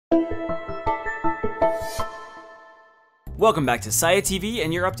Welcome back to Sia TV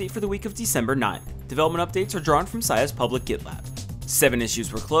and your update for the week of December 9th. Development updates are drawn from Sia's public GitLab. 7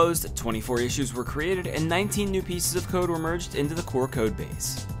 issues were closed, 24 issues were created, and 19 new pieces of code were merged into the core code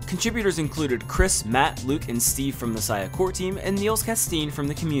base. Contributors included Chris, Matt, Luke, and Steve from the Sia core team, and Niels Castine from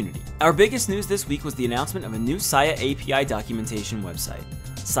the community. Our biggest news this week was the announcement of a new Sia API documentation website.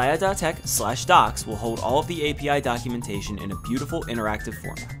 Sia.tech/docs will hold all of the API documentation in a beautiful interactive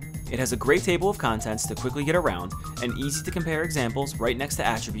format. It has a great table of contents to quickly get around, and easy to compare examples right next to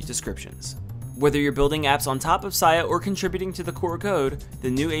attribute descriptions. Whether you're building apps on top of Sia or contributing to the core code, the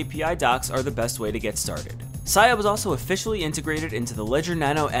new API docs are the best way to get started. Sia was also officially integrated into the Ledger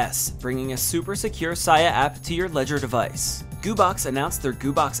Nano S, bringing a super secure Sia app to your Ledger device. Goobox announced their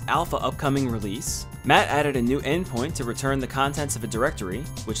Goobox Alpha upcoming release. Matt added a new endpoint to return the contents of a directory,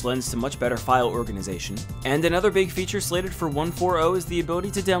 which lends to much better file organization. And another big feature slated for 1.4.0 is the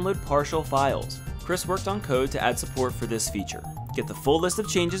ability to download partial files. Chris worked on code to add support for this feature. Get the full list of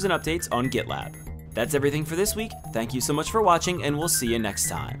changes and updates on GitLab. That's everything for this week. Thank you so much for watching, and we'll see you next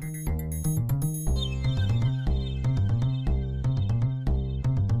time.